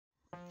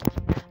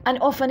An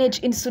orphanage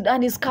in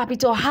Sudan's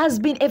capital has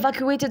been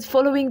evacuated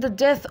following the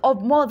death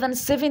of more than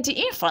 70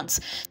 infants,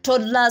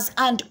 toddlers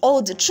and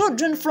old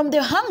children from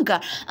their hunger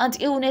and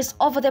illness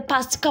over the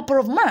past couple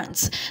of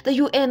months, the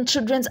UN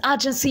Children's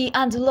Agency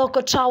and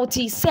local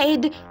charity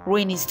said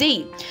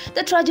Wednesday.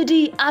 The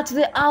tragedy at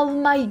the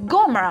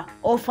Al-Maigomra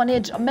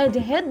orphanage made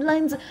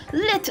headlines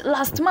late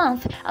last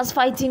month as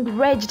fighting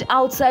raged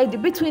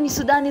outside between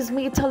Sudanese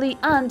military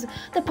and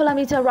the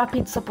paramilitary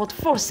rapid support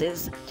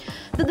forces.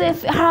 The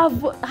deaths have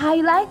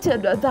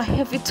highlighted the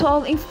heavy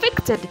toll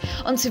inflicted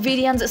on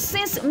civilians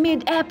since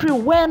mid-April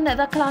when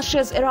the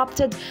clashes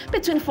erupted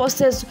between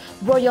forces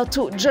loyal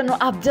to General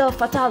Abdel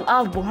Fattah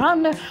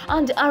al-Burhan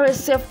and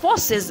RSF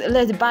forces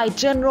led by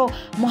General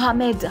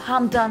Mohamed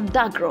Hamdan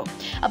Daglo.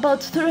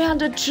 About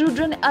 300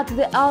 children at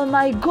the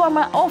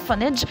Al-Maigomra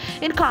orphanage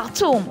in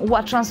Khartoum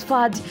were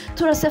transferred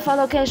to a safer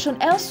location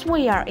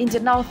elsewhere in the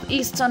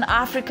northeastern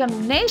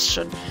African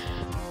nation,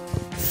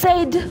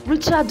 said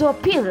Richard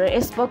O'Piller, a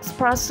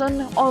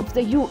spokesperson of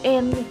the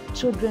UN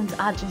Children's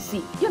Agency,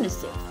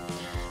 UNICEF.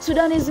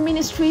 Sudanese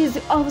ministries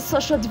of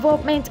social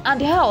development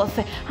and health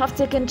have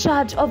taken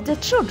charge of the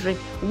children,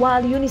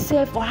 while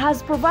UNICEF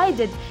has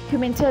provided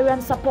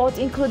humanitarian support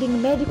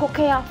including medical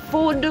care,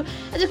 food,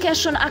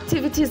 education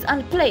activities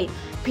and play,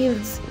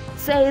 Pills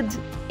said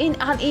in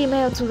an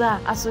email to the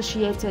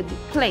Associated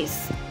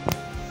Press.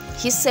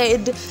 He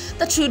said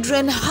the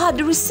children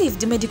had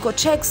received medical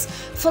checks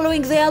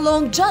following their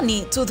long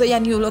journey to their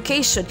new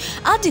location,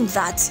 adding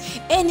that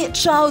any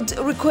child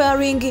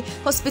requiring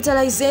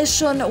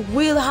hospitalization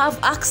will have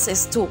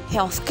access to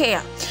health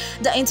care.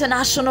 The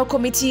International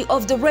Committee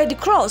of the Red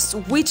Cross,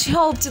 which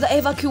helped the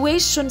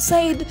evacuation,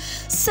 said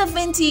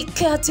 70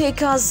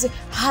 caretakers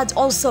had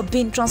also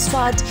been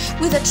transferred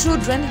with the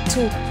children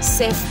to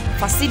safe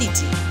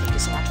facility.